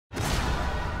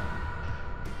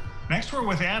Next, we're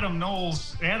with Adam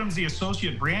Knowles. Adam's the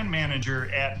Associate Brand Manager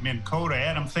at Minn Kota.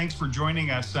 Adam, thanks for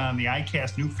joining us on the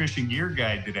ICAST New Fishing Gear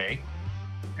Guide today.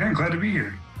 Yeah, I'm glad to be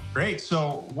here. Great.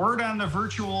 So word on the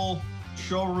virtual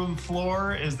showroom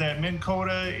floor is that Minn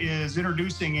Kota is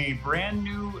introducing a brand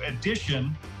new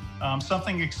addition,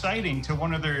 something exciting to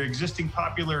one of their existing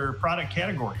popular product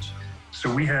categories. So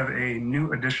we have a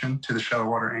new addition to the shallow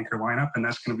water anchor lineup, and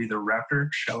that's going to be the Raptor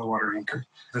shallow water anchor.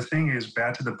 The thing is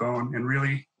bad to the bone, and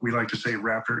really, we like to say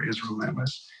Raptor is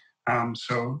relentless.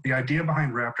 So the idea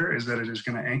behind Raptor is that it is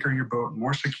going to anchor your boat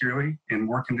more securely in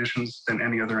more conditions than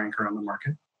any other anchor on the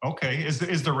market. Okay. Is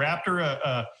the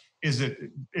Raptor is it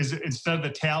instead of the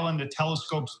talon, the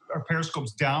telescopes or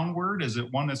periscopes downward? Is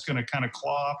it one that's going to kind of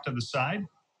claw off to the side?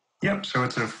 Yep, so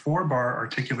it's a 4-bar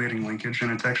articulating linkage, and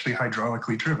it's actually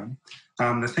hydraulically driven.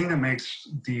 The thing that makes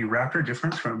the Raptor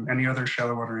different from any other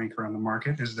shallow water anchor on the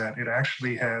market is that it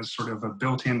actually has sort of a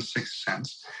built-in sixth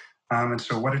sense. And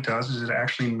so what it does is it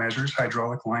actually measures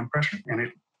hydraulic line pressure, and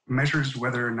it measures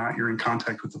whether or not you're in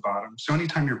contact with the bottom. So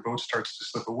anytime your boat starts to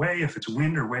slip away, if it's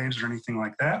wind or waves or anything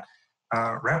like that,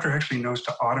 Raptor actually knows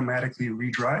to automatically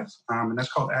redrive, and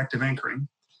that's called active anchoring.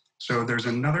 So there's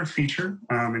another feature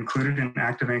included in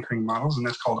active anchoring models, and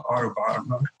that's called auto bottom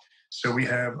mode. So we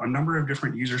have a number of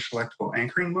different user selectable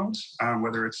anchoring modes,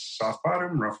 whether it's soft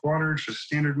bottom, rough water, just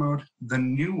standard mode. The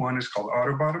new one is called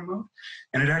auto bottom mode,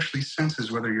 and it actually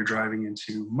senses whether you're driving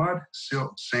into mud,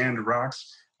 silt, sand,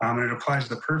 rocks, and it applies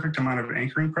the perfect amount of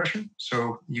anchoring pressure.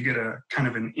 So you get a kind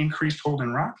of an increased hold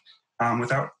in rock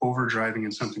without over driving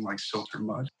in something like silt or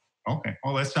mud. Okay,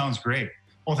 well, that sounds great.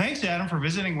 Well, thanks, Adam, for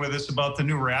visiting with us about the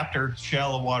new Raptor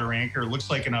shallow water anchor. It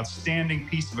looks like an outstanding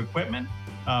piece of equipment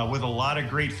with a lot of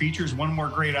great features. One more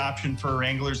great option for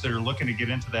anglers that are looking to get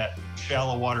into that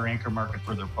shallow water anchor market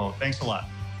for their boat. Thanks a lot.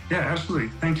 Yeah, absolutely.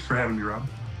 Thank you for having me, Rob.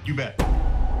 You bet.